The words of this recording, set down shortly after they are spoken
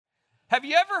Have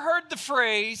you ever heard the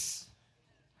phrase,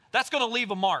 that's going to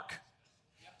leave a mark?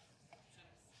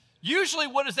 Usually,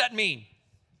 what does that mean?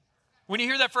 When you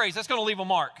hear that phrase, that's going to leave a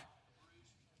mark.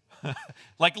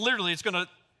 Like literally, it's going to,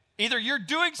 either you're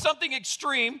doing something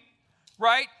extreme,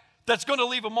 right, that's going to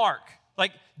leave a mark.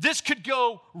 Like this could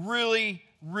go really,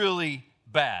 really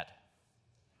bad.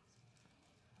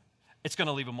 It's going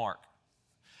to leave a mark.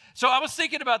 So I was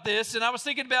thinking about this, and I was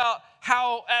thinking about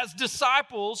how as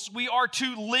disciples, we are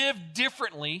to live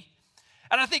differently.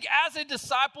 And I think as a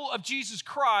disciple of Jesus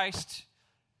Christ,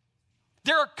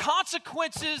 there are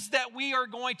consequences that we are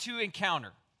going to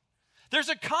encounter. There's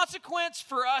a consequence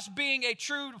for us being a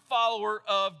true follower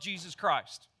of Jesus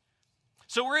Christ.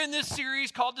 So we're in this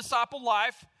series called Disciple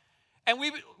Life. And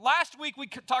last week we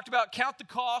talked about count the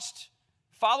cost,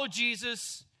 follow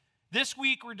Jesus. This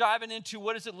week we're diving into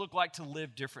what does it look like to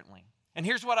live differently. And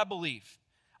here's what I believe.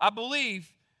 I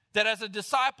believe that as a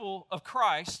disciple of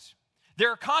Christ,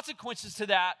 there are consequences to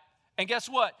that. And guess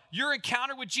what? Your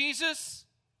encounter with Jesus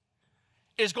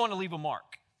is going to leave a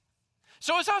mark.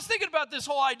 So as I was thinking about this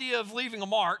whole idea of leaving a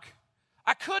mark,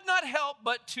 I could not help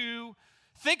but to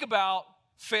think about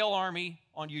Fail Army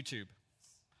on YouTube.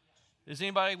 Is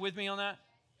anybody with me on that?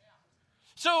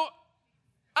 So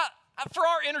for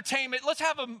our entertainment, let's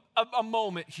have a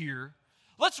moment here.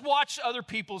 Let's watch other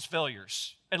people's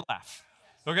failures and laugh,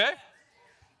 okay?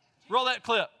 Roll that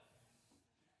clip.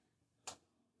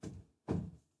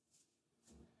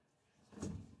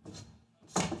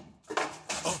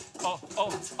 Oh.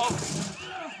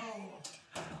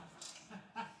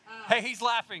 Hey, he's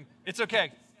laughing. It's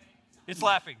okay. It's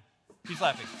laughing. He's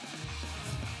laughing.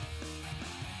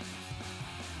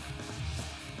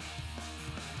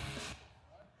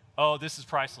 Oh, this is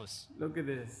priceless. Look at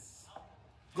this.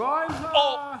 Going on.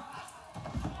 Oh.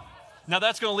 Now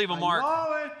that's going to leave a mark.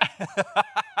 I know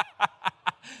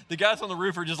it. The guys on the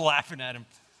roof are just laughing at him.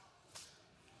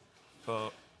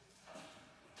 Oh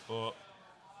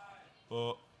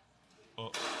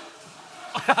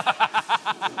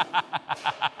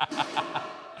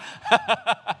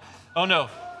no.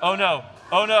 Oh no.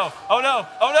 Oh no. Oh no.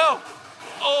 Oh no.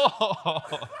 Oh.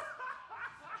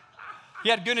 He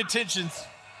had good intentions.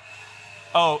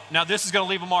 Oh, now this is going to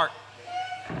leave a mark.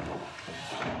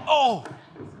 Oh.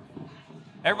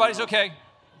 Everybody's okay.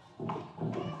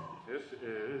 This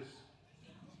is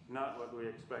not what we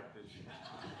expected.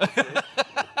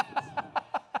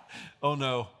 Oh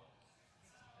no.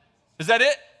 Is that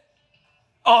it?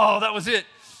 Oh, that was it.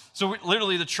 So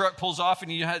literally the truck pulls off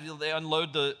and they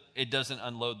unload it doesn't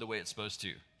unload the way it's supposed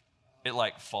to. It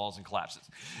like falls and collapses.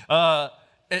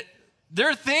 There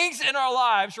are things in our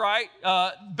lives, right?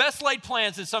 Best laid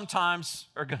plans that sometimes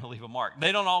are going to leave a mark.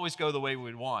 They don't always go the way we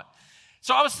would want.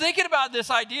 So I was thinking about this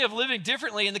idea of living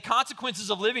differently and the consequences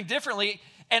of living differently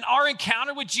and our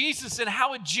encounter with Jesus and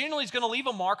how it genuinely is going to leave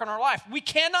a mark on our life. We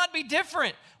cannot be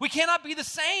different. We cannot be the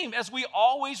same as we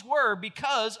always were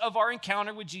because of our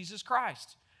encounter with Jesus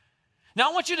Christ.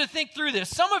 Now, I want you to think through this.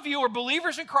 Some of you are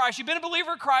believers in Christ. You've been a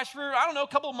believer in Christ for, a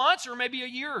couple of months or maybe a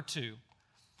year or two.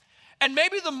 And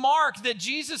maybe the mark that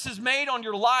Jesus has made on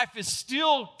your life is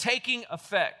still taking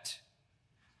effect.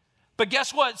 But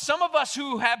guess what? Some of us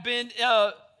who have been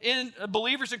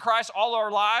believers in Christ all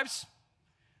our lives,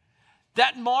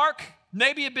 that mark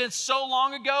maybe had been so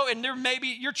long ago, and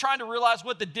you're trying to realize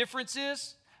what the difference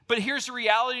is. But here's the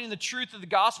reality and the truth of the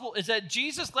gospel is that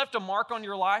Jesus left a mark on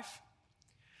your life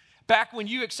back when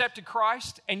you accepted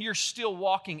Christ, and you're still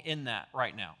walking in that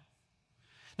right now.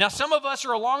 Now, some of us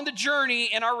are along the journey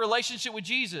in our relationship with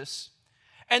Jesus,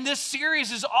 and this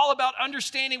series is all about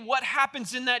understanding what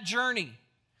happens in that journey.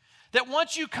 That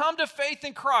once you come to faith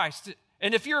in Christ,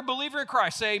 and if you're a believer in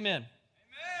Christ, say amen.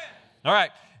 Amen. All right.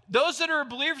 Those that are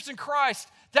believers in Christ,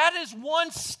 that is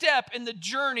one step in the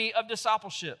journey of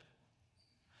discipleship.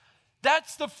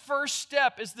 That's the first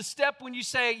step, is the step when you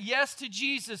say yes to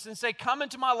Jesus and say, come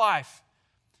into my life.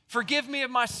 Forgive me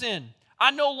of my sin. I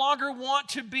no longer want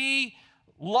to be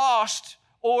lost,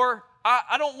 or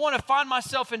I don't want to find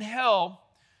myself in hell,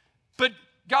 but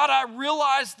God, I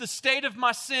realize the state of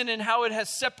my sin and how it has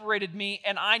separated me,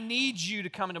 and I need you to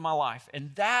come into my life.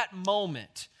 And that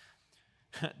moment,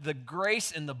 the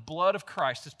grace and the blood of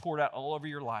Christ is poured out all over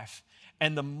your life,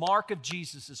 and the mark of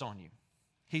Jesus is on you.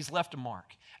 He's left a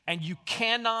mark, and you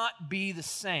cannot be the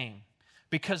same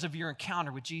because of your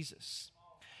encounter with Jesus.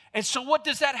 And so what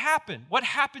does that happen? What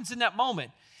happens in that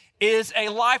moment is a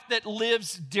life that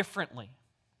lives differently.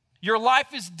 Your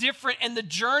life is different, and the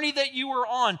journey that you are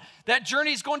on, that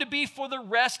journey is going to be for the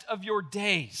rest of your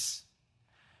days.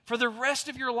 For the rest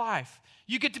of your life,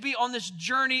 you get to be on this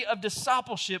journey of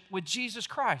discipleship with Jesus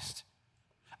Christ.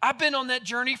 I've been on that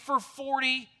journey for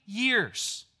 40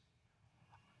 years.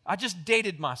 I just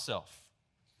dated myself.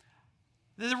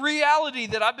 The reality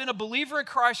that I've been a believer in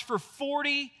Christ for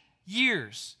 40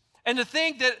 years. And to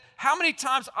think that how many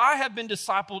times I have been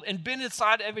discipled and been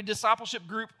inside of a discipleship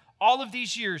group all of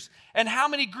these years, and how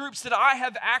many groups that I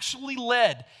have actually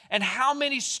led, and how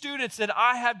many students that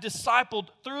I have discipled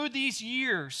through these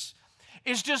years,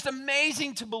 is just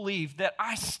amazing to believe that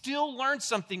I still learn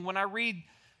something when I read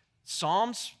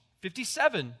Psalms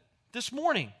 57 this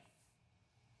morning.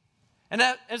 And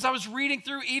that, as I was reading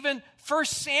through even 1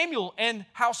 Samuel and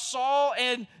how Saul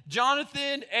and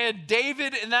Jonathan and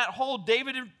David and that whole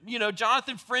David and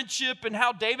Jonathan friendship, and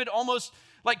how David almost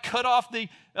like cut off the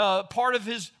part of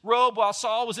his robe while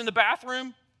Saul was in the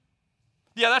bathroom.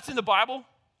 Yeah, that's in the Bible.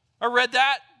 I read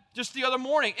that just the other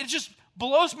morning. It just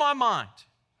blows my mind.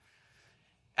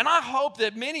 And I hope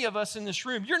that many of us in this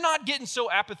room, you're not getting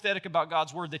so apathetic about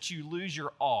God's word that you lose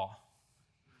your awe.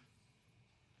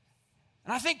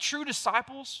 And I think true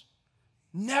disciples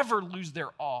never lose their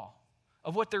awe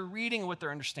of what they're reading and what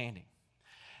they're understanding.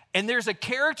 And there's a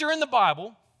character in the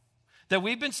Bible that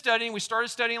we've been studying. We started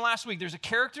studying last week. There's a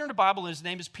character in the Bible, and his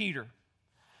name is Peter.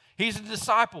 He's a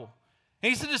disciple.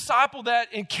 He's a disciple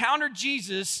that encountered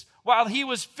Jesus while he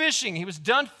was fishing. He was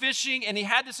done fishing, and he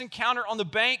had this encounter on the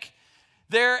bank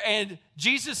there, and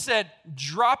Jesus said,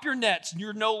 drop your nets.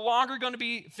 You're no longer going to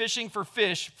be fishing for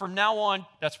fish. From now on,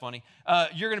 that's funny,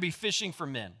 you're going to be fishing for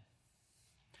men.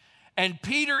 And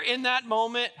Peter, in that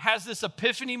moment, has this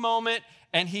epiphany moment,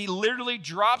 and he literally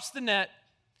drops the net,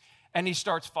 and he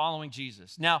starts following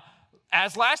Jesus. Now,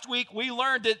 as last week, we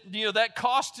learned that, that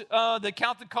cost, the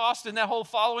count the cost and that whole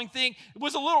following thing, it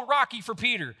was a little rocky for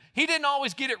Peter. He didn't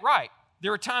always get it right.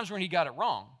 There were times when he got it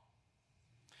wrong.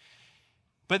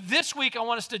 But this week, I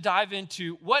want us to dive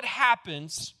into what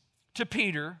happens to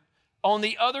Peter on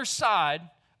the other side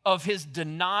of his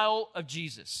denial of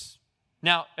Jesus.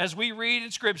 Now, as we read in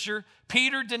Scripture,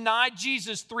 Peter denied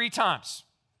Jesus 3 times,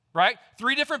 right?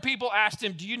 3 different people asked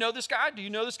him, do you know this guy? Do you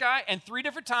know this guy? And 3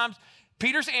 different times,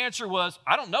 Peter's answer was,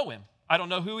 I don't know him. I don't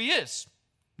know who he is.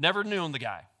 Never knew him, the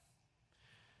guy.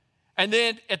 And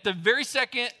then at the very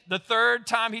second, the 3rd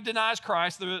time he denies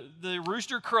Christ, the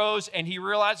rooster crows, and he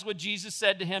realizes what Jesus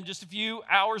said to him just a few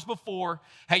hours before.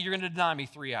 Hey, you're going to deny me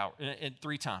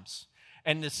 3 times.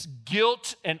 And this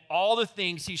guilt and all the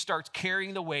things, he starts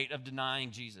carrying the weight of denying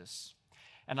Jesus.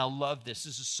 And I love this.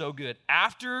 This is so good.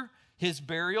 After his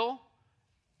burial,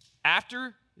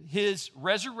 after his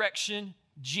resurrection,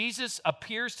 Jesus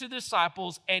appears to the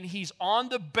disciples, and he's on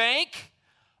the bank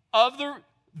of the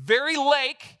very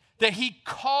lake that he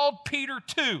called Peter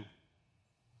to.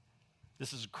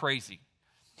 This is crazy.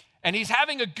 And he's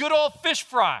having a good old fish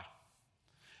fry.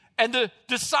 And the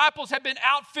disciples have been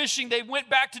out fishing. They went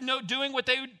back to doing what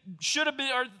they should have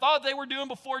been or thought they were doing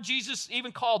before Jesus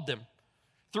even called them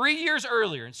 3 years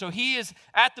earlier. And so he is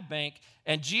at the bank,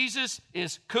 and Jesus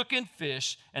is cooking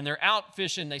fish, and they're out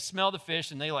fishing. They smell the fish,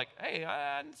 and they're like, hey,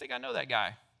 I didn't think I know that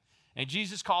guy. And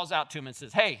Jesus calls out to him and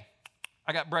says, hey,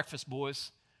 I got breakfast, boys.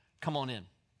 Come on in.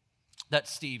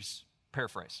 That's Steve's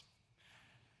paraphrase.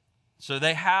 So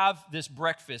they have this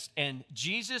breakfast, and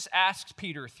Jesus asks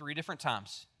Peter 3 different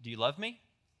times, do you love me?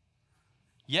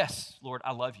 Yes, Lord,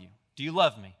 I love you. Do you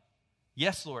love me?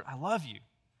 Yes, Lord, I love you.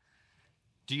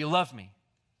 Do you love me?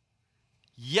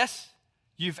 Yes,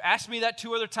 you've asked me that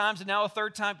 2 other times, and now a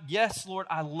 3rd time. Yes, Lord,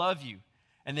 I love you.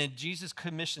 And then Jesus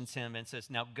commissions him and says,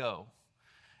 now go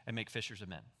and make fishers of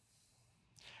men.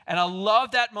 And I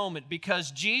love that moment because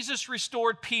Jesus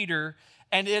restored Peter,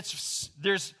 and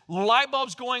there's light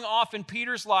bulbs going off in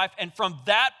Peter's life. And from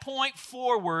that point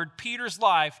forward, Peter's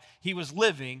life, he was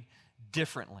living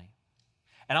differently.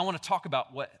 And I want to talk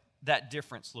about what that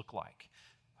difference looked like.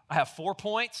 I have 4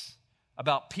 points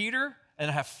about Peter,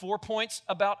 and I have 4 points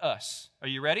about us. Are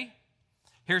you ready?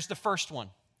 Here's the first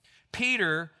one.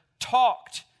 Peter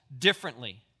talked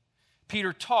differently.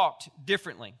 Peter talked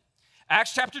differently.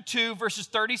 Acts chapter 2, verses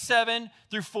 37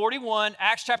 through 41.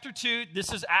 Acts chapter 2,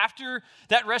 this is after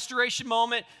that restoration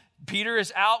moment. Peter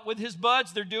is out with his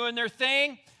buds. They're doing their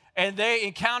thing, and they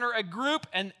encounter a group,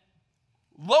 and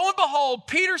lo and behold,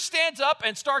 Peter stands up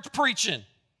and starts preaching.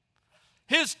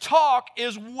 His talk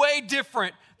is way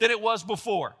different than it was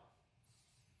before.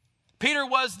 Peter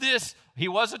he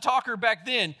was a talker back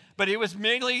then, but it was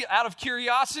mainly out of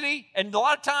curiosity, and a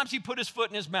lot of times he put his foot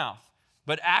in his mouth.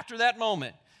 But after that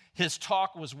moment, his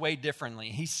talk was way differently.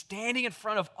 He's standing in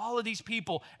front of all of these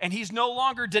people, and he's no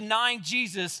longer denying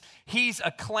Jesus. He's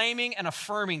acclaiming and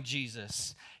affirming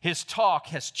Jesus. His talk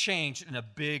has changed in a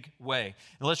big way.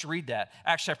 And let's read that.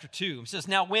 Acts chapter 2. It says,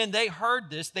 now when they heard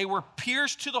this, they were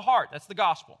pierced to the heart. That's the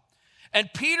gospel. And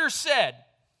Peter said,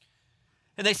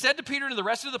 and they said to Peter and the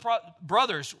rest of the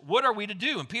brothers, what are we to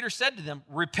do? And Peter said to them,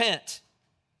 repent,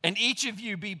 and each of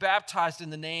you be baptized in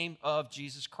the name of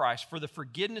Jesus Christ for the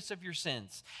forgiveness of your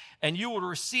sins, and you will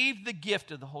receive the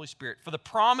gift of the Holy Spirit. For the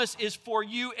promise is for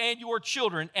you and your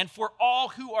children, and for all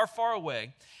who are far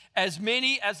away, as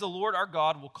many as the Lord our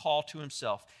God will call to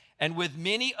himself. And with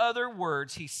many other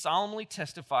words, he solemnly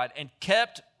testified and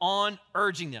kept on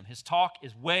urging them. His talk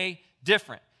is way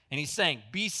different. And he's saying,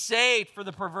 be saved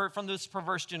from this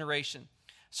perverse generation.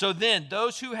 So then,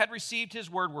 those who had received his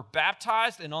word were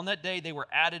baptized, and on that day they were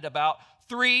added about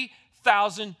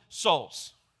 3,000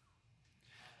 souls.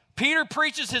 Peter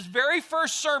preaches his very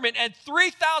first sermon, and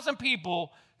 3,000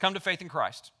 people come to faith in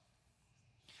Christ.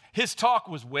 His talk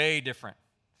was way different.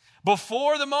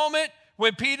 Before the moment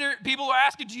when people were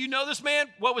asking, do you know this man?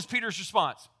 What was Peter's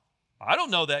response? I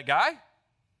don't know that guy.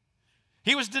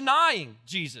 He was denying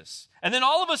Jesus. And then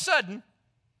all of a sudden,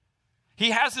 he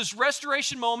has this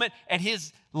restoration moment, and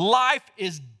his life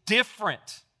is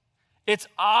different. It's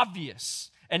obvious.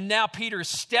 And now Peter is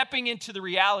stepping into the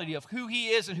reality of who he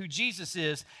is and who Jesus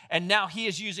is, and now he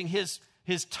is using his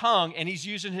tongue, and he's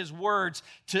using his words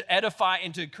to edify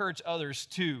and to encourage others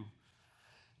to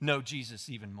know Jesus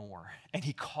even more. And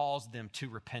he calls them to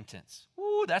repentance.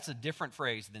 Ooh, that's a different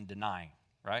phrase than denying,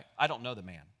 right? I don't know the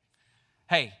man.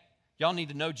 Hey, y'all need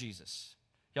to know Jesus.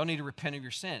 Y'all need to repent of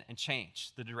your sin and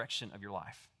change the direction of your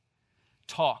life.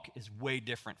 Talk is way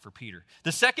different for Peter.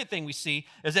 The second thing we see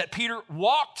is that Peter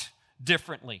walked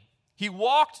differently. He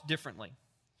walked differently.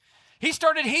 He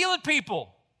started healing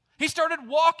people. He started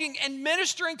walking and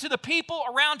ministering to the people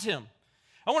around him.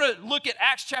 I want to look at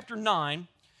Acts chapter 9,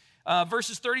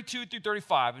 verses 32 through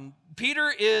 35. And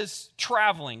Peter is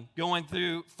traveling, going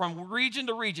through from region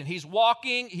to region. He's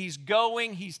walking, he's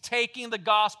going, he's taking the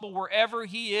gospel wherever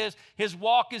he is. His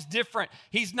walk is different.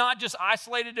 He's not just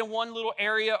isolated in one little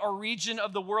area or region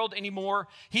of the world anymore.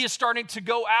 He is starting to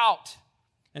go out.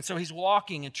 And so he's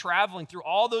walking and traveling through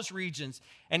all those regions.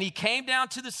 And he came down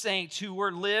to the saints who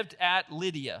lived at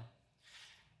Lydia.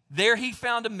 There he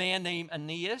found a man named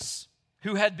Aeneas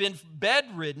who had been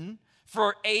bedridden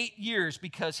for 8 years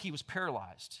because he was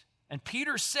paralyzed. And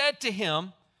Peter said to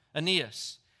him,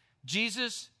 Aeneas,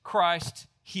 Jesus Christ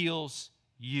heals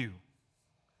you.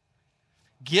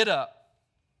 Get up,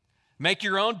 make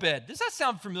your own bed. Does that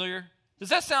sound familiar? Does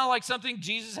that sound like something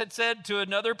Jesus had said to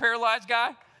another paralyzed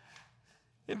guy?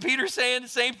 And Peter's saying the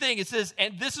same thing. It says,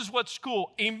 and this is what's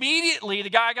cool. Immediately the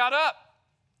guy got up.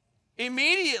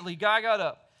 Immediately guy got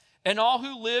up. And all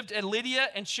who lived at Lydia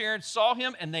and Sharon saw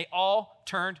him, and they all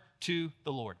turned to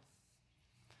the Lord.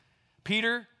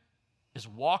 Peter is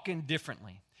walking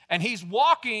differently. And he's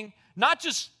walking, not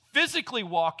just physically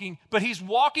walking, but he's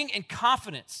walking in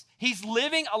confidence. He's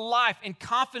living a life in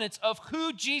confidence of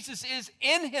who Jesus is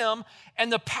in him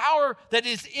and the power that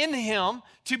is in him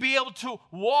to be able to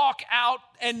walk out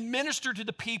and minister to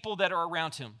the people that are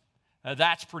around him. Now,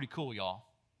 that's pretty cool, y'all.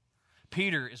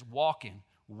 Peter is walking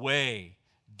way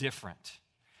different.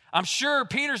 I'm sure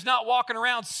Peter's not walking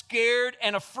around scared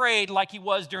and afraid like he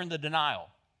was during the denial.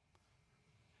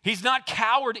 He's not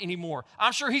coward anymore.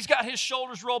 I'm sure he's got his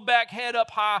shoulders rolled back, head up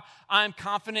high. I'm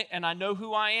confident, and I know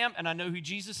who I am, and I know who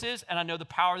Jesus is, and I know the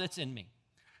power that's in me.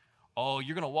 Oh,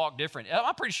 you're going to walk different.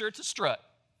 I'm pretty sure it's a strut.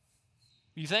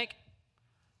 You think?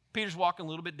 Peter's walking a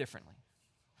little bit differently.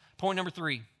 Point number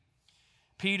 3,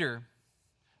 Peter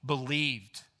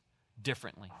believed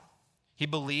differently. He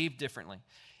believed differently.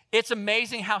 It's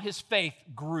amazing how his faith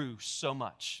grew so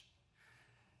much.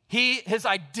 His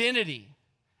identity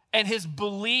and his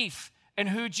belief in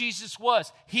who Jesus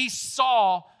was. He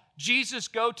saw Jesus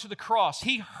go to the cross.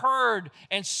 He heard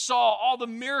and saw all the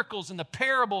miracles and the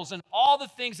parables and all the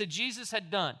things that Jesus had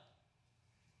done.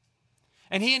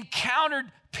 And he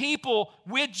encountered people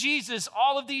with Jesus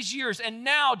all of these years. And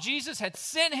now Jesus had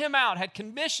sent him out, had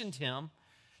commissioned him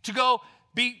to go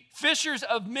be fishers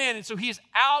of men. And so he is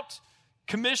out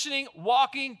commissioning,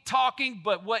 walking, talking,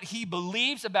 but what he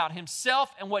believes about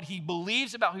himself and what he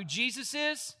believes about who Jesus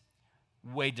is,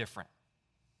 way different.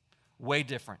 Way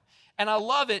different. And I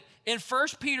love it in 1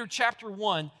 Peter chapter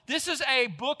 1. This is a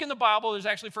book in the Bible. There's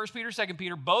actually 1 Peter, 2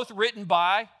 Peter, both written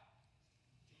by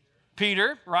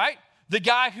Peter, right? The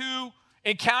guy who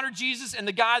encountered Jesus and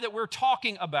the guy that we're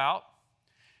talking about.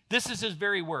 This is his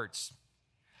very words.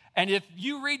 And if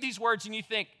you read these words and you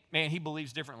think, man, he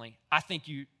believes differently, I think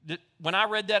when I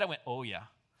read that, I went, oh yeah.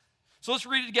 So let's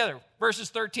read it together. Verses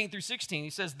 13 through 16. He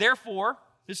says, therefore,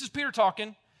 this is Peter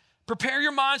talking, prepare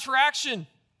your minds for action.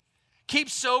 Keep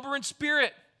sober in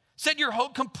spirit. Set your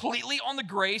hope completely on the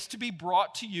grace to be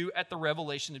brought to you at the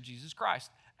revelation of Jesus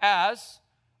Christ. As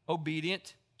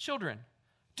obedient children,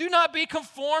 do not be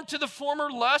conformed to the former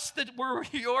lusts that were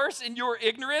yours in your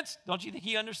ignorance. Don't you think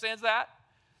he understands that?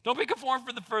 Don't be conformed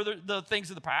for the things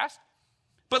of the past.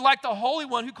 But like the Holy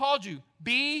One who called you,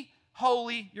 be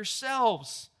holy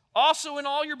yourselves, also in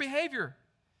all your behavior.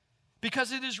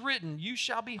 Because it is written, you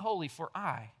shall be holy, for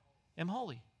I am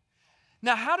holy.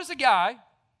 Now, how does a guy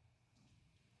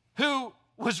who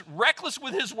was reckless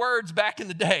with his words back in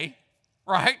the day,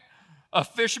 right? A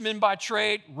fisherman by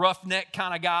trade, roughneck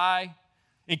kind of guy,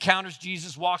 encounters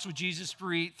Jesus, walks with Jesus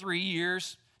for 3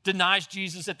 years, denies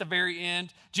Jesus at the very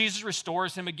end. Jesus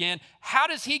restores him again. How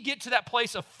does he get to that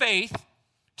place of faith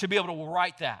to be able to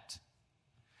write that?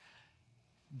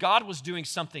 God was doing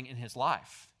something in his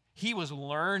life. He was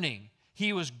learning.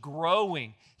 He was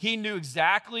growing. He knew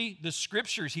exactly the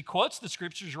scriptures. He quotes the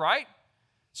scriptures, right?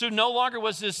 So no longer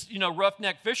was this,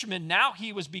 roughneck fisherman. Now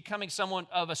he was becoming someone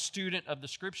of a student of the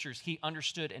scriptures. He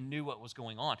understood and knew what was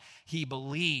going on. He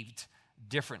believed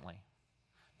differently.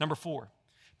 Number 4,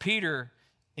 Peter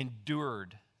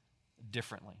endured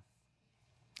differently.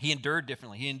 He endured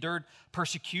differently. He endured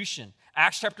persecution.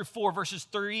 Acts chapter 4, verses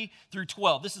 3 through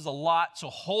 12. This is a lot, so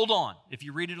hold on. If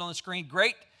you read it on the screen,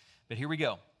 great. But here we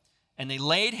go. And they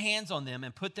laid hands on them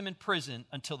and put them in prison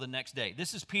until the next day.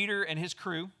 This is Peter and his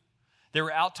crew. They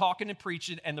were out talking and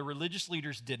preaching, and the religious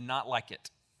leaders did not like it.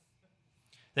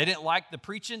 They didn't like the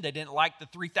preaching. They didn't like the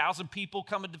 3,000 people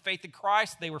coming to faith in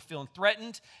Christ. They were feeling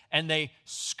threatened, and they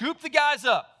scooped the guys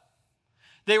up.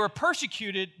 They were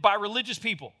persecuted by religious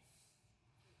people.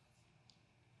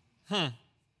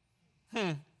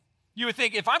 You would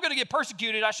think, if I'm going to get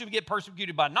persecuted, I should get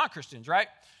persecuted by non-Christians, right?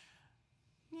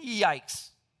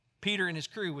 Yikes. Peter and his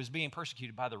crew was being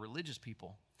persecuted by the religious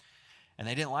people, and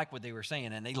they didn't like what they were saying,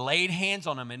 and they laid hands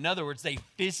on him. In other words, they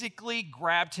physically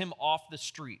grabbed him off the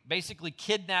street, basically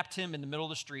kidnapped him in the middle of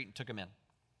the street and took him in.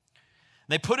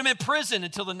 They put him in prison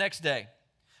until the next day,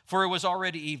 for it was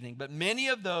already evening. But many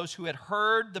of those who had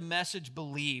heard the message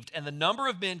believed, and the number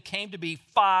of men came to be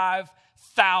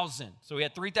 5,000. So we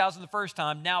had 3,000 the first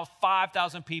time. Now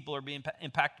 5,000 people are being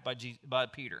impacted by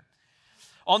Peter.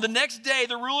 On the next day,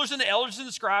 the rulers and the elders and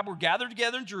the scribe were gathered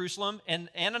together in Jerusalem, and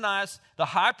Ananias, the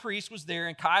high priest, was there,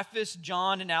 and Caiaphas,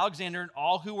 John, and Alexander, and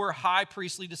all who were high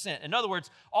priestly descent. In other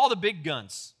words, all the big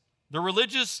guns, the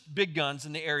religious big guns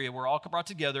in the area were all brought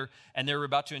together, and they were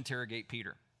about to interrogate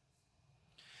Peter.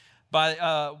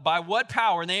 By what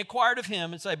power? And they inquired of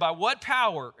him and say, by what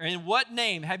power and in what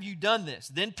name have you done this?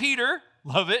 Then Peter,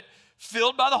 love it,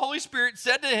 filled by the Holy Spirit,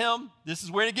 said to him, this is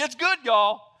when it gets good,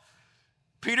 y'all.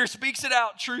 Peter speaks it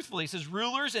out truthfully. He says,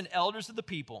 rulers and elders of the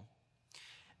people,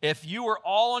 if you are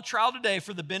all on trial today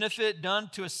for the benefit done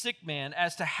to a sick man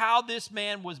as to how this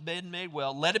man was made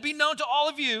well, let it be known to all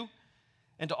of you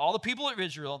and to all the people of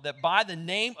Israel that by the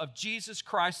name of Jesus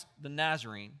Christ the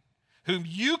Nazarene, whom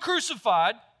you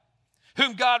crucified,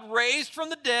 whom God raised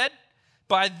from the dead,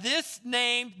 by this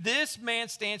name, this man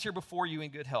stands here before you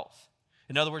in good health.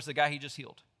 In other words, the guy he just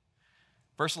healed.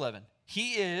 Verse 11,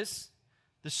 he is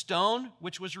the stone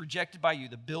which was rejected by you,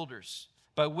 the builders,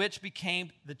 by which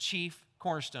became the chief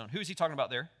cornerstone. Who is he talking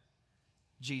about there?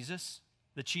 Jesus,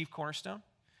 the chief cornerstone.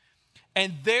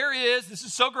 And this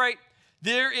is so great,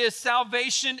 there is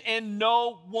salvation in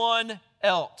no one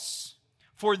else.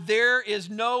 For there is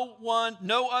no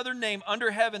other name under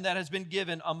heaven that has been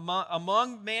given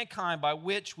among mankind by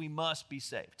which we must be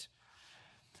saved.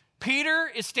 Peter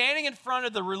is standing in front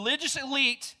of the religious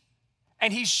elite,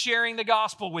 and he's sharing the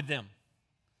gospel with them.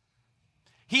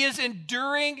 He is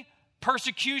enduring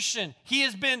persecution.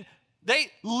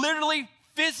 They literally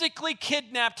physically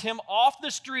kidnapped him off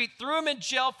the street, threw him in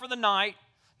jail for the night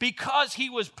because he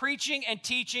was preaching and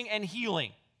teaching and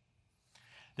healing.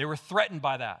 They were threatened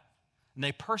by that. And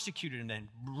they persecuted him and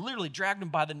literally dragged him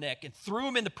by the neck and threw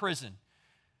him into prison.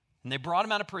 And they brought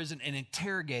him out of prison and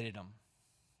interrogated him.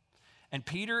 And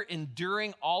Peter,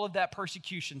 enduring all of that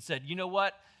persecution, said, you know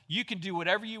what? You can do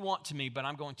whatever you want to me, but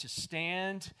I'm going to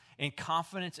stand in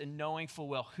confidence in knowing full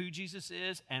well who Jesus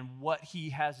is and what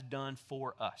he has done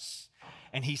for us.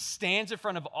 And he stands in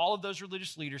front of all of those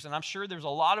religious leaders, and I'm sure there's a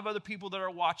lot of other people that are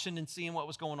watching and seeing what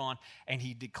was going on, and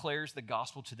he declares the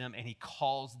gospel to them, and he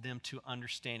calls them to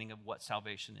understanding of what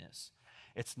salvation is.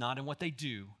 It's not in what they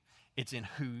do, it's in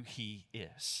who he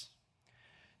is.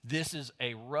 This is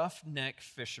a roughneck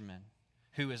fisherman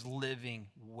who is living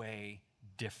way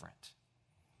different.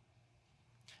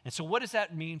 And so what does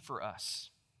that mean for us?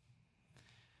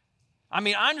 I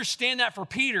mean, I understand that for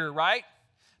Peter, right?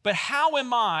 But how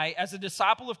am I, as a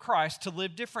disciple of Christ, to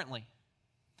live differently?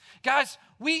 Guys,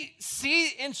 we see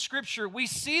in Scripture, we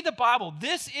see the Bible.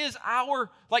 This is our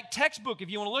textbook, if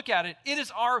you want to look at it. It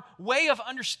is our way of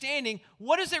understanding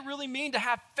what does it really mean to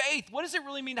have faith? What does it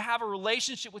really mean to have a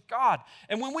relationship with God?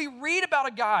 And when we read about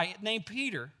a guy named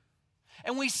Peter,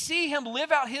 and we see him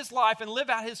live out his life and live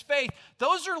out his faith,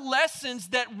 those are lessons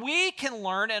that we can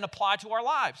learn and apply to our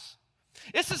lives.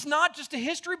 This is not just a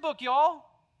history book, y'all.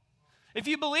 If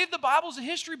you believe the Bible's a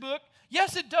history book,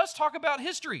 yes, it does talk about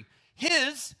history.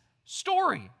 His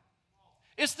story.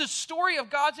 It's the story of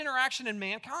God's interaction in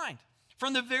mankind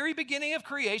from the very beginning of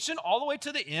creation all the way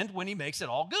to the end when he makes it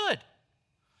all good.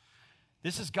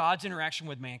 This is God's interaction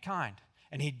with mankind.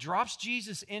 And he drops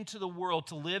Jesus into the world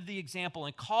to live the example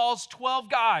and calls 12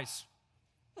 guys.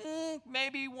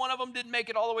 Maybe one of them didn't make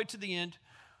it all the way to the end,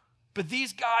 but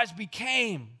these guys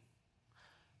became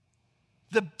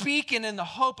the beacon and the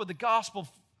hope of the gospel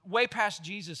way past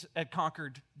Jesus had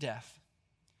conquered death.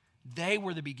 They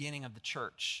were the beginning of the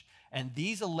church. And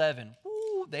these 11,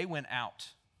 they went out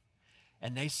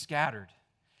and they scattered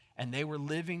and they were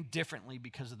living differently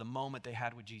because of the moment they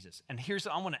had with Jesus. And here's,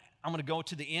 I'm going to go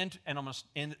to the end and I'm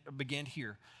going to begin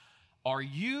here. Are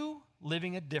you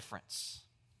living a difference?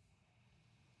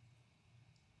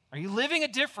 Are you living a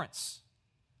difference?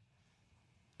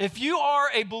 If you are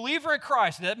a believer in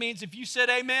Christ, that means if you said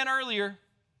amen earlier,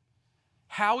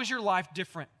 how is your life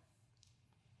different?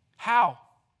 How?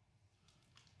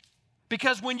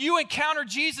 Because when you encounter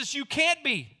Jesus, you can't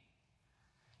be.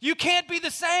 You can't be the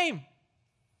same.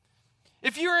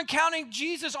 If you're encountering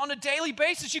Jesus on a daily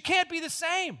basis, you can't be the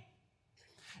same.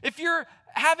 If you're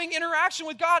having interaction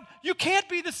with God, you can't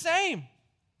be the same.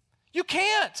 You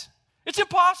can't. It's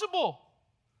impossible.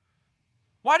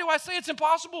 Why do I say it's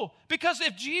impossible? Because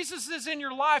if Jesus is in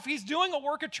your life, he's doing a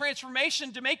work of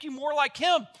transformation to make you more like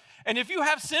him. And if you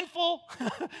have sinful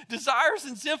desires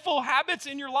and sinful habits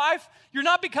in your life, you're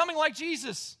not becoming like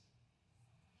Jesus.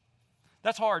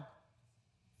 That's hard.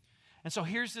 And so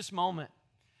here's this moment.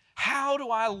 How do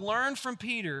I learn from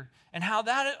Peter and how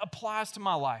that applies to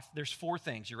my life? There's 4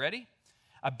 things. You ready?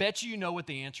 I bet you know what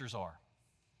the answers are.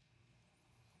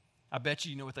 I bet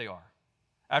you know what they are.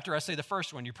 After I say the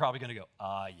first one, you're probably going to go,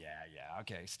 yeah,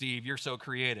 okay. Steve, you're so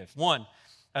creative. 1,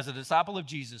 as a disciple of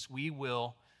Jesus, we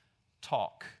will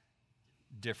talk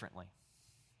differently.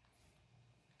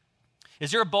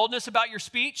 Is there a boldness about your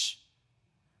speech?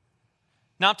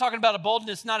 Now, I'm talking about a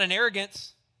boldness, not an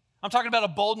arrogance. I'm talking about a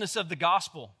boldness of the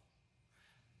gospel.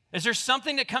 Is there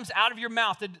something that comes out of your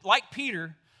mouth that, like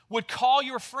Peter, would call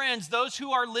your friends, those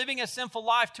who are living a sinful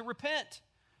life, to repent?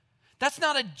 That's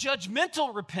not a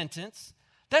judgmental repentance.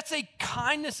 That's a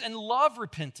kindness and love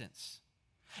repentance.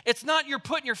 It's not you're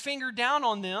putting your finger down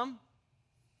on them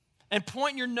and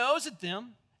pointing your nose at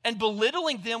them and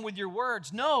belittling them with your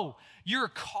words. No, you're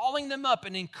calling them up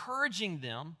and encouraging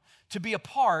them to be a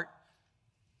part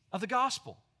of the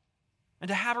gospel and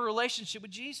to have a relationship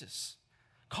with Jesus.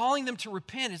 Calling them to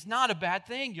repent is not a bad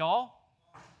thing, y'all.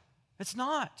 It's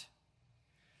not.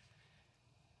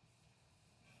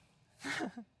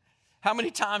 How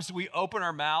many times do we open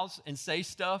our mouths and say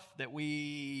stuff that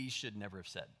we should never have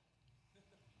said?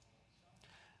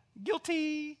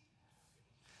 Guilty.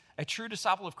 A true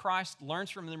disciple of Christ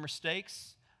learns from their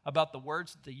mistakes about the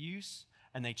words that they use,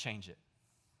 and they change it.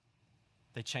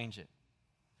 They change it.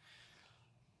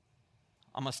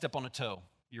 I'm going to step on a toe.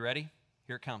 You ready?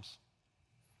 Here it comes.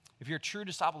 If you're a true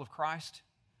disciple of Christ,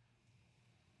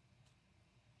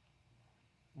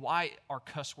 why are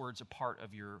cuss words a part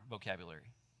of your vocabulary?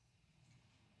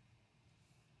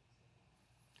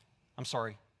 I'm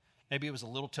sorry. Maybe it was a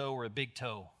little toe or a big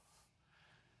toe.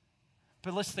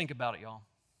 But let's think about it, y'all.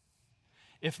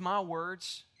 If my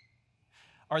words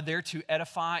are there to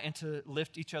edify and to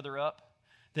lift each other up,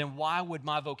 then why would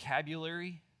my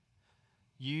vocabulary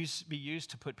be used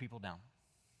to put people down?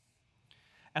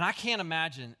 And I can't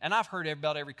imagine, and I've heard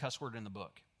about every cuss word in the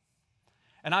book,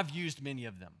 and I've used many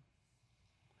of them.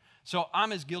 So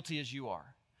I'm as guilty as you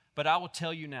are. But I will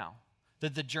tell you now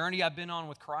that the journey I've been on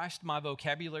with Christ, my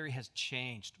vocabulary has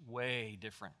changed way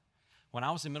different. When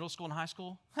I was in middle school and high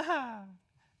school, I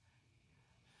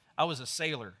was a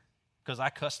sailor because I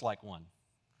cussed like one.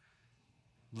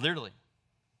 Literally.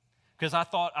 Because I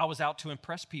thought I was out to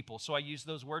impress people, so I used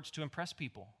those words to impress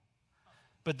people.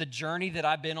 But the journey that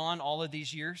I've been on all of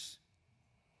these years,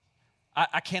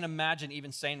 I can't imagine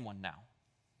even saying one now.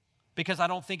 Because I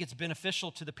don't think it's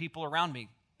beneficial to the people around me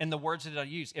and the words that I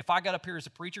use. If I got up here as a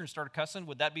preacher and started cussing,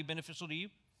 would that be beneficial to you?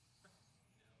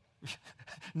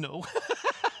 No.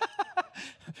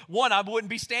 1, I wouldn't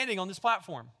be standing on this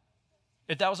platform.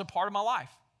 If that was a part of my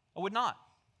life, I would not.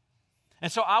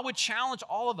 And so I would challenge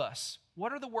all of us.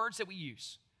 What are the words that we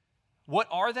use? What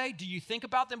are they? Do you think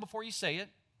about them before you say it?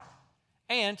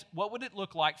 And what would it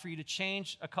look like for you to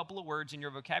change a couple of words in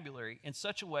your vocabulary in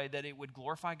such a way that it would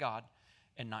glorify God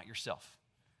and not yourself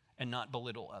and not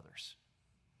belittle others?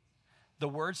 The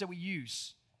words that we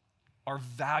use are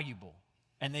valuable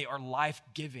and they are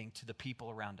life-giving to the people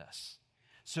around us.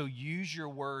 So use your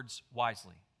words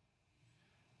wisely.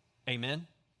 Amen?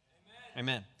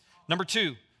 Amen. Number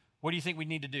 2, what do you think we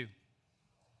need to do?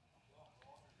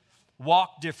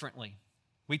 Walk differently.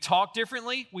 We talk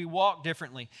differently, we walk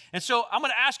differently. And so I'm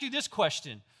going to ask you this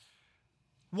question.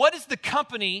 What is the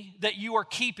company that you are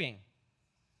keeping?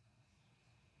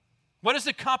 What is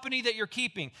the company that you're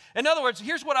keeping? In other words,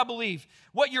 here's what I believe.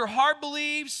 What your heart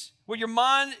believes, what your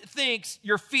mind thinks,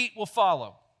 your feet will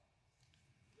follow.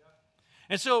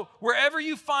 And so wherever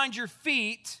you find your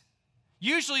feet,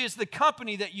 usually is the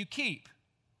company that you keep.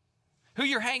 Who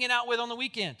you're hanging out with on the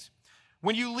weekend.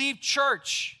 When you leave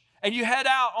church and you head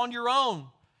out on your own,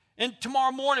 and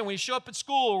tomorrow morning when you show up at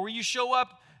school, or when you show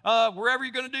up wherever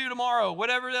you're going to do tomorrow,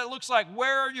 whatever that looks like,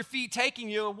 where are your feet taking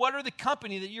you, and what are the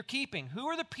company that you're keeping? Who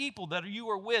are the people that you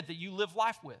are with, that you live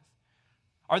life with?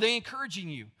 Are they encouraging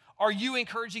you? Are you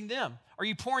encouraging them? Are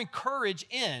you pouring courage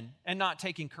in and not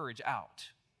taking courage out?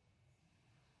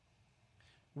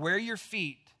 Where your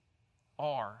feet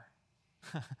are,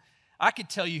 I could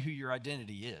tell you who your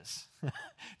identity is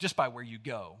just by where you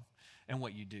go and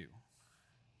what you do.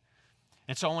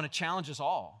 And so I want to challenge us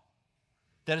all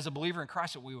that as a believer in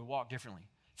Christ that we would walk differently.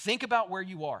 Think about where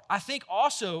you are. I think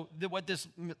also that what this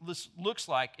looks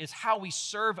like is how we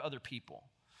serve other people.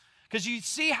 Because you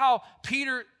see how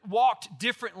Peter walked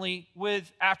differently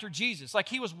after Jesus. Like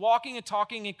he was walking and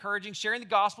talking, encouraging, sharing the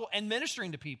gospel, and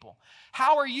ministering to people.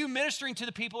 How are you ministering to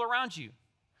the people around you?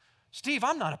 Steve,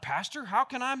 I'm not a pastor. How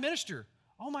can I minister?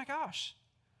 Oh my gosh.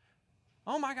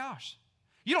 Oh my gosh.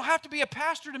 You don't have to be a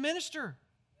pastor to minister.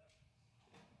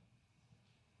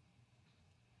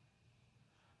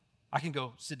 I can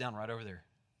go sit down right over there.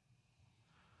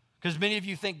 Because many of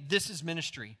you think this is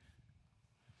ministry.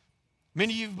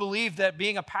 Many of you believe that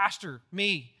being a pastor,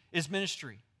 me, is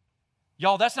ministry.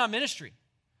 Y'all, that's not ministry.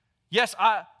 Yes,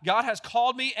 God has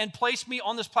called me and placed me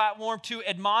on this platform to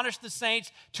admonish the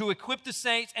saints, to equip the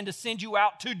saints, and to send you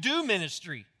out to do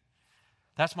ministry.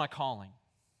 That's my calling.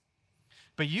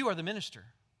 But you are the minister.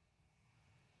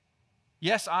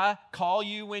 Yes, I call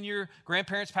you when your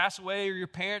grandparents pass away or your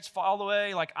parents fall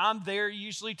away. Like I'm there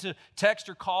usually to text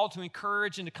or call to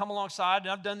encourage and to come alongside. And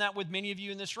I've done that with many of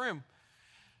you in this room.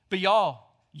 But y'all,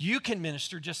 you can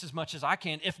minister just as much as I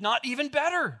can, if not even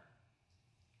better.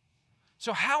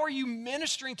 So how are you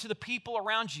ministering to the people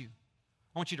around you?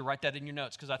 I want you to write that in your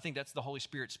notes because I think that's the Holy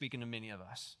Spirit speaking to many of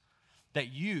us.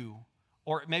 That you,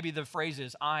 or maybe the phrase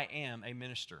is, I am a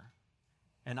minister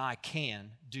and I can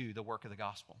do the work of the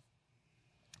gospel.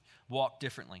 Walk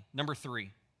differently. Number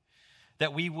 3,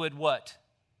 that we would what?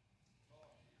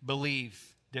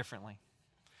 Believe differently.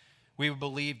 We would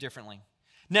believe differently.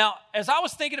 Now, as I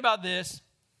was thinking about this,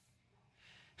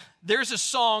 there's a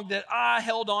song that I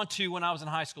held on to when I was in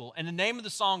high school, and the name of the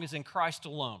song is In Christ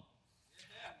Alone.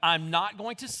 I'm not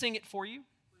going to sing it for you,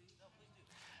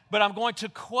 but I'm going to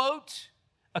quote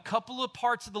a couple of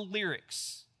parts of the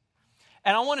lyrics,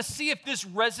 and I want to see if this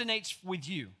resonates with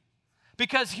you.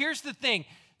 Because here's the thing.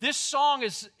 This song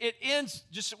it ends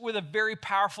just with a very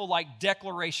powerful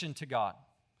declaration to God.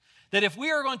 That if we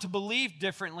are going to believe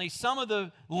differently, some of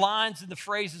the lines and the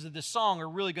phrases of this song are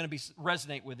really going to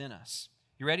resonate within us.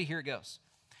 You ready? Here it goes.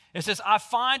 It says, I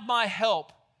find my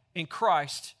help in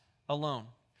Christ alone.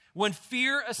 When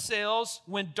fear assails,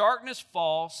 when darkness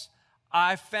falls,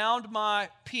 I found my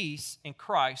peace in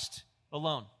Christ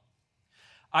alone.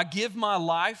 I give my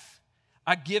life,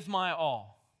 I give my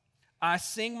all. I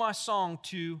sing my song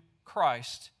to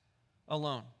Christ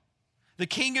alone. The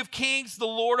King of Kings, the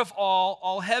Lord of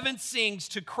all heaven sings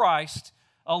to Christ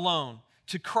alone,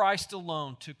 to Christ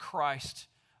alone, to Christ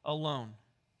alone.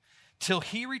 Till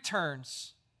he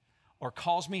returns or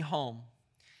calls me home,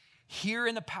 here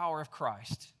in the power of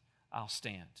Christ, I'll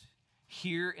stand.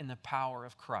 Here in the power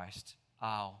of Christ,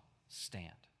 I'll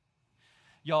stand.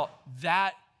 Y'all,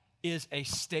 that is a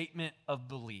statement of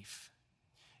belief.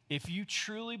 If you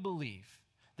truly believe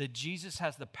that Jesus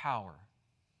has the power,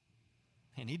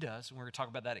 and he does, and we're going to talk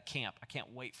about that at camp. I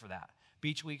can't wait for that.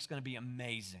 Beach Week's going to be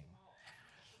amazing.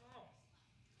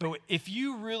 But if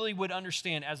you really would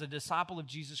understand as a disciple of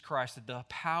Jesus Christ that the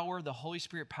power, the Holy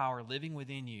Spirit power living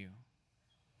within you,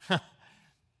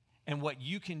 and what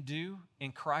you can do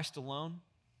in Christ alone,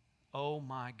 oh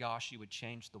my gosh, you would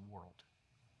change the world.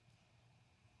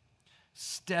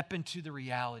 Step into the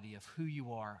reality of who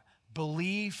you are.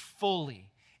 Believe fully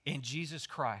in Jesus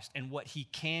Christ and what he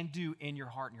can do in your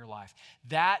heart and your life.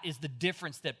 That is the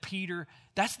difference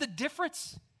that's the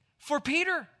difference for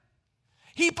Peter.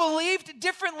 He believed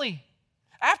differently.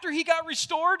 After he got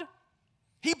restored,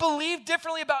 he believed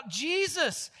differently about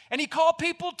Jesus, and he called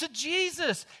people to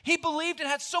Jesus. He believed and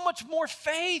had so much more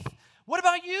faith. What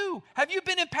about you? Have you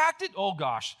been impacted? Oh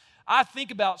gosh, I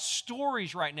think about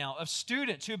stories right now of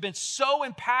students who have been so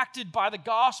impacted by the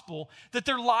gospel that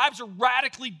their lives are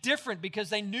radically different because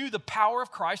they knew the power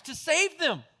of Christ to save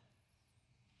them.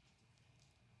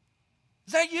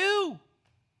 Is that you?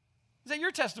 Is that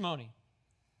your testimony?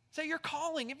 Is that your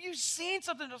calling? Have you seen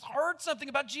something, heard something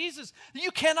about Jesus that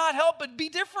you cannot help but be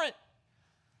different?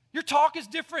 Your talk is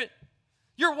different.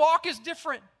 Your walk is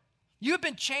different. You have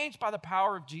been changed by the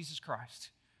power of Jesus Christ.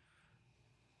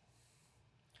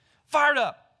 Fired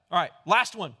up. All right,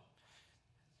 last one.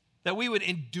 That we would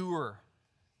endure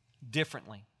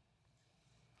differently.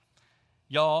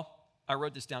 Y'all, I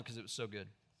wrote this down because it was so good.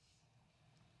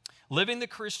 Living the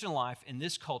Christian life in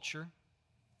this culture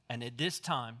and at this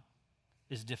time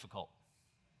is difficult.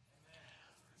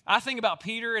 I think about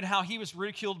Peter and how he was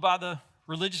ridiculed by the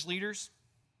religious leaders.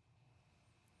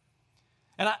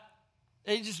 And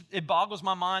it boggles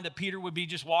my mind that Peter would be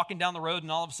just walking down the road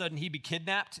and all of a sudden he'd be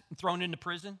kidnapped and thrown into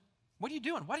prison. What are you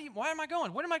doing? Why am I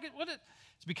going?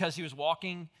 It's because he was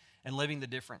walking and living the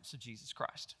difference of Jesus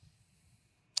Christ.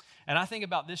 And I think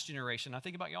about this generation. I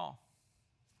think about y'all.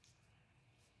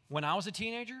 When I was a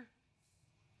teenager,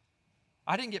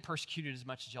 I didn't get persecuted as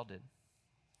much as y'all did.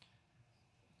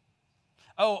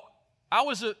 Oh, I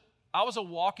was a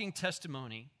walking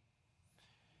testimony.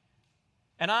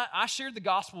 And I shared the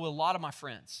gospel with a lot of my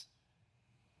friends.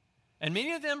 And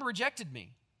many of them rejected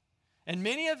me. And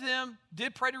many of them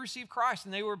did pray to receive Christ,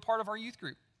 and they were part of our youth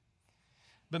group.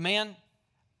 But man,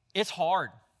 it's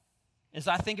hard. As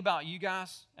I think about you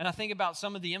guys, and I think about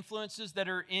some of the influences that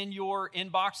are in your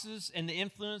inboxes and the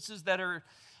influences that are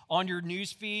on your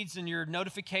news feeds and your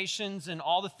notifications and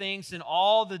all the things and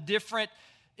all the different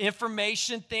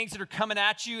information things that are coming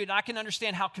at you, and I can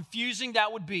understand how confusing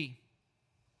that would be.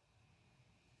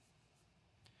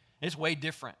 It's way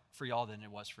different for y'all than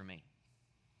it was for me.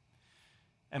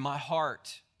 And my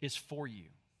heart is for you.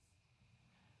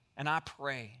 And I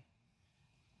pray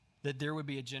that there would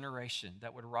be a generation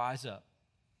that would rise up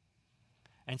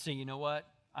and say, you know what?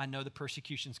 I know the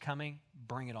persecution's coming.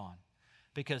 Bring it on.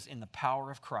 Because in the power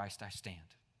of Christ, I stand.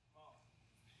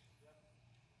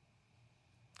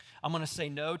 I'm going to say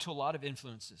no to a lot of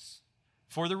influences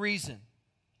for the reason,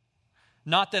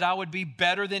 not that I would be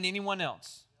better than anyone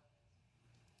else.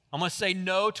 I'm going to say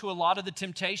no to a lot of the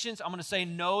temptations. I'm going to say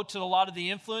no to a lot of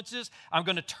the influences. I'm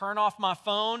going to turn off my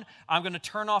phone. I'm going to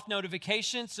turn off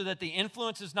notifications so that the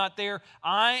influence is not there.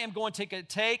 I am going to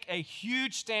take a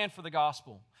huge stand for the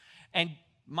gospel. And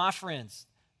my friends,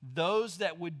 those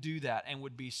that would do that and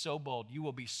would be so bold, you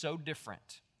will be so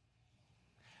different.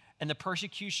 And the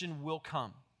persecution will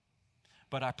come.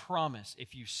 But I promise,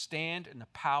 if you stand in the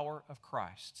power of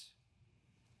Christ,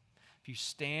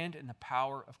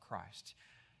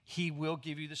 He will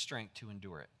give you the strength to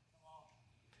endure it.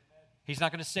 He's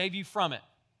not going to save you from it.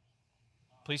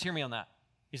 Please hear me on that.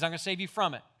 He's not going to save you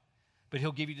from it, but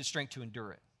He'll give you the strength to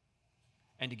endure it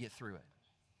and to get through it.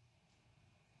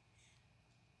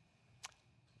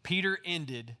 Peter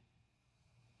ended,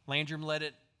 Landrum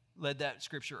led that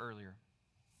scripture earlier.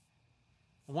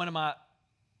 One of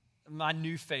my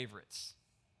new favorites,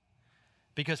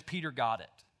 because Peter got it.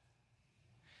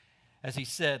 As he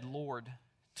said, Lord,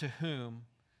 to whom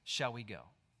shall we go?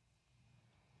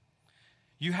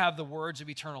 You have the words of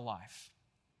eternal life.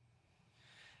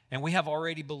 And we have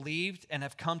already believed and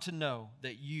have come to know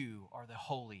that you are the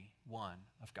Holy One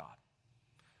of God.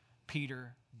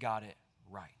 Peter got it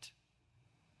right.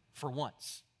 For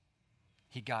once,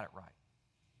 he got it right.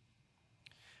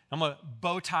 I'm going to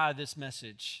bow tie this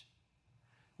message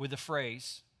with a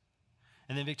phrase,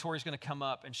 and then Victoria's going to come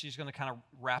up and she's going to kind of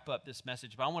wrap up this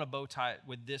message. But I want to bow tie it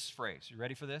with this phrase. You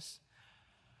ready for this?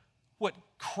 What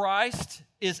Christ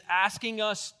is asking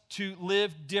us to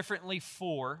live differently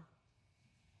for.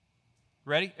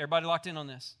 Ready? Everybody locked in on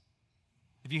this?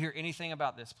 If you hear anything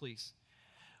about this, please.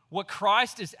 What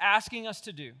Christ is asking us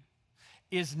to do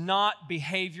is not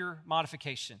behavior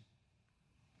modification.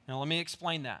 Now, let me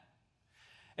explain that.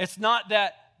 It's not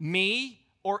that me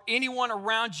or anyone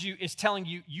around you is telling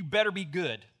you, you better be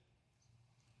good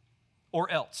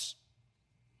or else.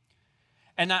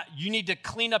 And that you need to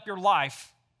clean up your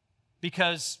life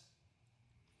because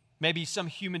maybe some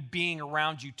human being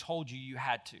around you told you you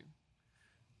had to.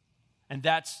 And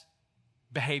that's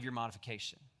behavior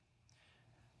modification.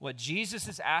 What Jesus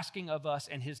is asking of us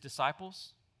and His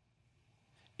disciples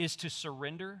is to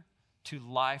surrender to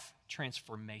life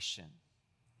transformation.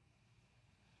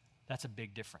 That's a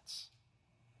big difference.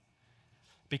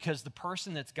 Because the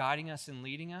person that's guiding us and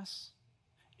leading us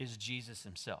is Jesus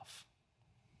himself.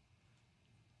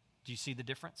 Do you see the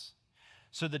difference?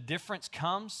 So the difference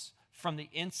comes from the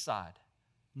inside,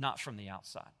 not from the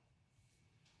outside.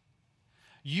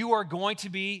 You are going to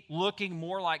be looking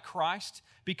more like Christ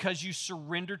because you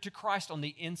surrendered to Christ on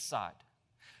the inside.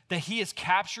 That he has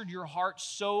captured your heart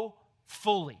so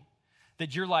fully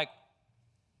that you're like,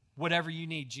 whatever you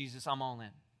need, Jesus, I'm all in.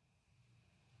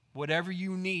 Whatever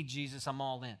you need, Jesus, I'm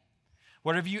all in.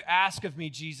 Whatever you ask of me,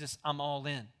 Jesus, I'm all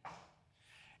in.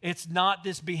 It's not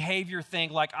this behavior thing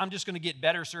like, I'm just going to get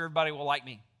better so everybody will like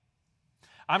me.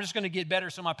 I'm just going to get better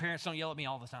so my parents don't yell at me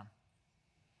all the time.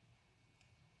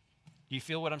 Do you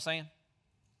feel what I'm saying?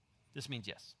 This means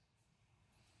yes.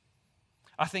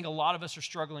 I think a lot of us are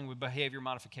struggling with behavior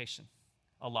modification.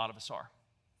 A lot of us are.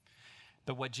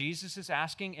 But what Jesus is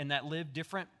asking in that live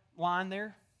different line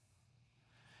there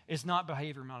is not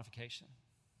behavior modification.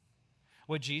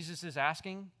 What Jesus is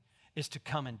asking is to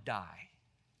come and die.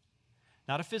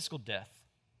 Not a physical death,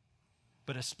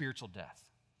 but a spiritual death.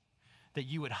 That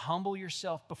you would humble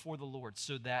yourself before the Lord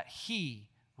so that he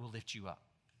will lift you up.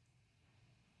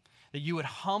 That you would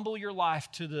humble your life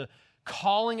to the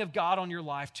calling of God on your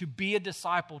life, to be a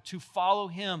disciple, to follow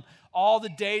him all the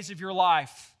days of your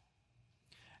life.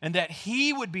 And that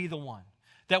he would be the one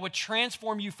that would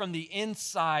transform you from the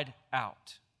inside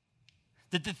out.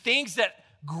 That the things that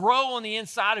grow on the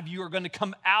inside of you are going to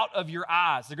come out of your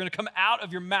eyes. They're going to come out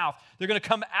of your mouth. They're going to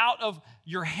come out of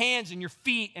your hands and your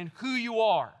feet and who you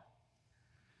are.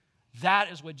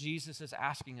 That is what Jesus is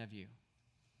asking of you.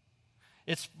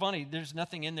 It's funny, there's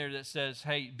nothing in there that says,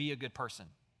 hey, be a good person.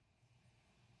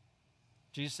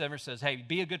 Jesus never says, hey,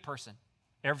 be a good person.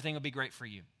 Everything will be great for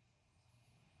you.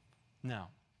 No.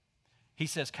 He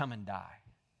says, come and die.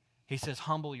 He says,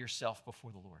 humble yourself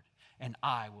before the Lord, and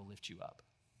I will lift you up.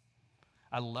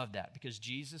 I love that because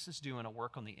Jesus is doing a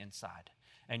work on the inside.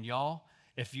 And y'all,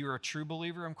 if you're a true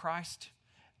believer in Christ,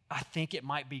 I think it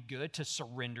might be good to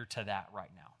surrender to that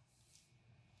right now.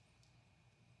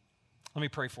 Let me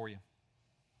pray for you.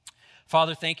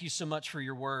 Father, thank you so much for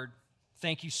your word.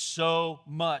 Thank you so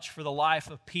much for the life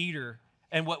of Peter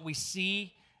and what we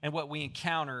see and what we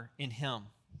encounter in him.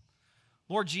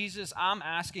 Lord Jesus, I'm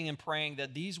asking and praying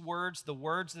that these words, the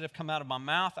words that have come out of my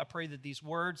mouth, I pray that these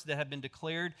words that have been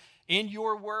declared in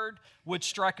your word would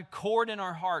strike a chord in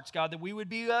our hearts, God, that we would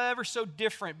be ever so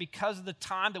different because of the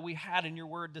time that we had in your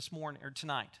word this morning or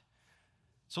tonight.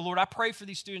 So Lord, I pray for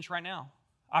these students right now.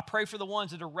 I pray for the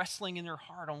ones that are wrestling in their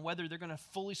heart on whether they're going to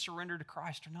fully surrender to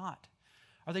Christ or not.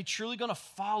 Are they truly going to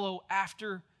follow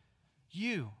after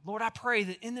you? Lord, I pray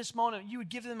that in this moment you would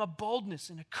give them a boldness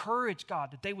and a courage,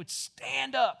 God, that they would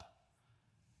stand up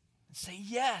and say,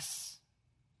 yes,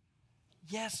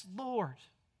 yes, Lord,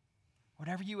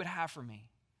 whatever you would have for me,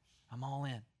 I'm all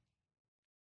in.